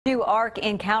New Ark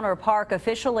Encounter Park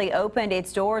officially opened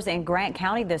its doors in Grant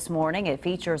County this morning. It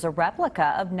features a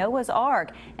replica of Noah's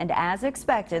Ark, and as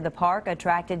expected, the park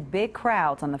attracted big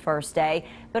crowds on the first day,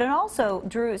 but it also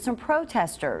drew some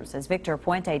protesters. As Victor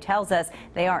Puente tells us,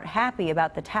 they aren't happy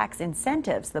about the tax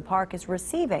incentives the park is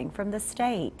receiving from the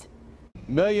state.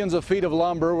 Millions of feet of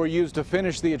lumber were used to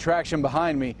finish the attraction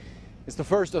behind me. It's the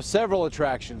first of several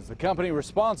attractions the company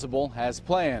responsible has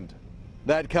planned.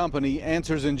 That company,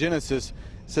 Answers in Genesis,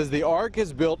 says the Ark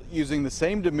is built using the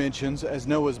same dimensions as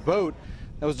Noah's boat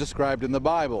that was described in the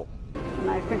Bible. And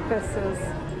I think this is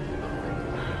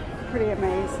pretty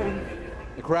amazing.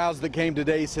 The crowds that came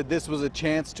today said this was a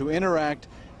chance to interact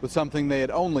with something they had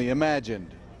only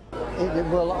imagined. It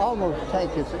will almost take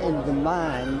us in the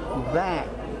mind back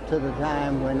to the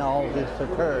time when all this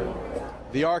occurred.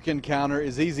 The Ark Encounter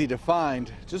is easy to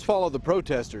find. Just follow the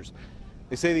protesters.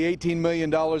 They say the $18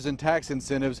 million in tax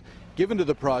incentives given to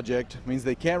the project means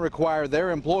they can't require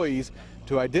their employees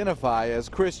to identify as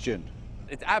Christian.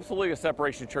 It's absolutely a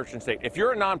separation of church and state. If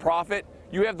you're a nonprofit,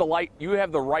 you have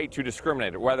the right to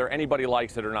discriminate, whether anybody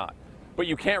likes it or not. But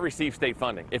you can't receive state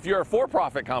funding. If you're a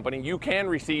for-profit company, you can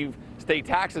receive state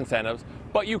tax incentives,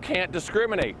 but you can't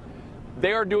discriminate.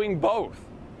 They are doing both,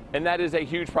 and that is a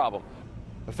huge problem.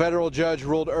 A federal judge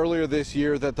ruled earlier this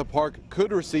year that the park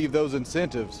could receive those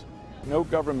incentives. No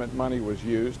government money was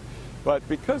used, but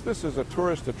because this is a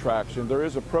tourist attraction, there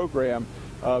is a program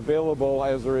available,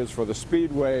 as there is for the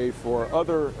Speedway, for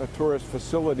other tourist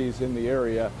facilities in the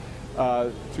area,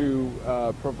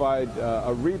 to provide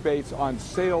rebates on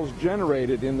sales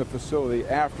generated in the facility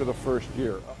after the first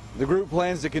year. The group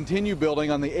plans to continue building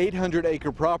on the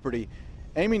 800-acre property,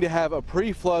 aiming to have a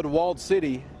pre-flood walled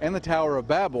city and the Tower of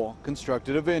Babel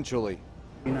constructed eventually.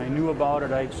 I knew about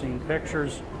it, I'd seen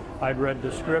pictures, I'd read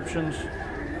descriptions,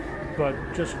 but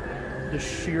just the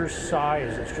sheer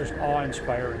size, it's just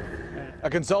awe-inspiring. A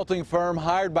consulting firm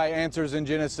hired by Answers in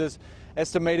Genesis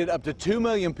estimated up to 2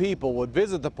 million people would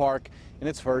visit the park in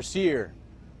its first year.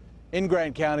 In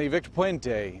Grant County, Victor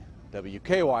Puente,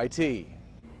 WKYT.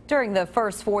 During the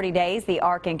first 40 days, the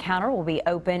Ark Encounter will be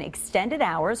open extended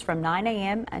hours from 9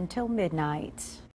 a.m. until midnight.